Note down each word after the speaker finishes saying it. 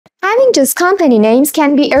Knowing just company names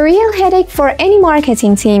can be a real headache for any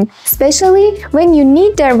marketing team, especially when you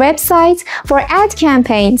need their websites for ad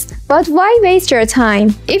campaigns. But why waste your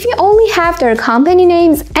time? If you only have their company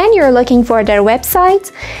names and you're looking for their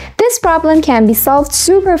websites, this problem can be solved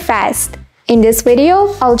super fast. In this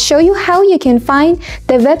video, I'll show you how you can find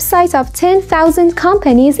the websites of 10,000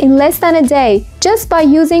 companies in less than a day just by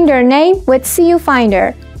using their name with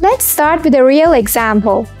CUFinder. Let's start with a real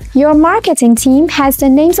example. Your marketing team has the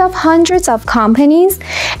names of hundreds of companies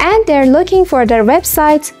and they're looking for their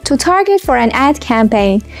websites to target for an ad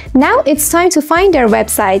campaign. Now it's time to find their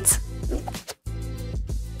websites.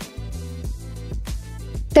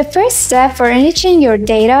 The first step for enriching your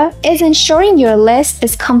data is ensuring your list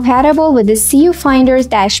is compatible with the CUFinder's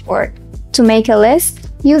dashboard. To make a list,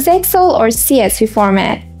 use Excel or CSV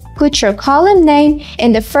format. Put your column name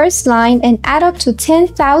in the first line and add up to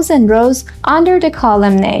 10,000 rows under the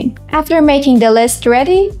column name. After making the list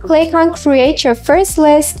ready, click on Create your first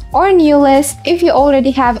list or New list if you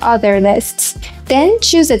already have other lists. Then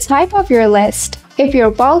choose the type of your list. If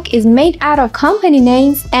your bulk is made out of company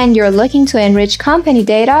names and you're looking to enrich company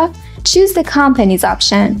data, choose the Companies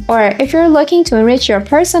option. Or if you're looking to enrich your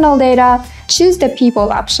personal data, choose the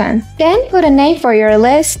People option. Then put a name for your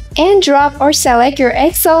list and drop or select your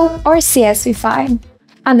Excel or CSV file.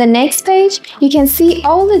 On the next page, you can see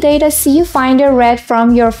all the data CUFinder read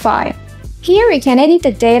from your file. Here you can edit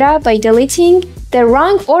the data by deleting the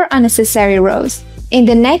wrong or unnecessary rows. In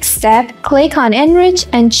the next step, click on Enrich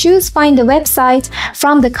and choose Find the Website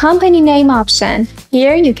from the Company Name option.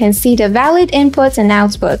 Here you can see the valid input and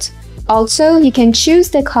output. Also, you can choose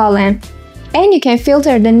the column. And you can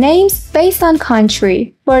filter the names based on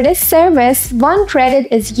country. For this service, 1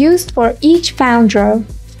 credit is used for each found row.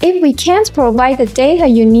 If we can't provide the data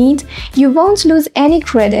you need, you won't lose any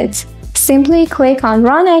credits. Simply click on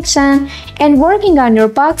Run Action and working on your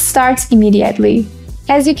box starts immediately.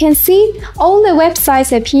 As you can see, all the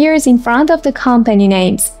websites appears in front of the company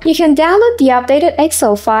names. You can download the updated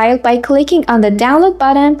Excel file by clicking on the download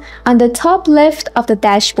button on the top left of the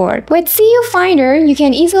dashboard. With CUFinder, you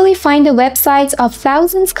can easily find the websites of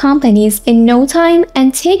thousands of companies in no time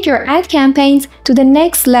and take your ad campaigns to the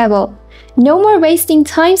next level. No more wasting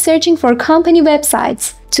time searching for company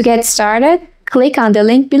websites. To get started, click on the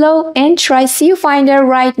link below and try CUFinder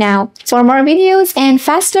right now. For more videos and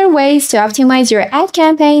faster ways to optimize your ad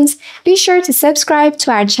campaigns, be sure to subscribe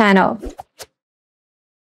to our channel.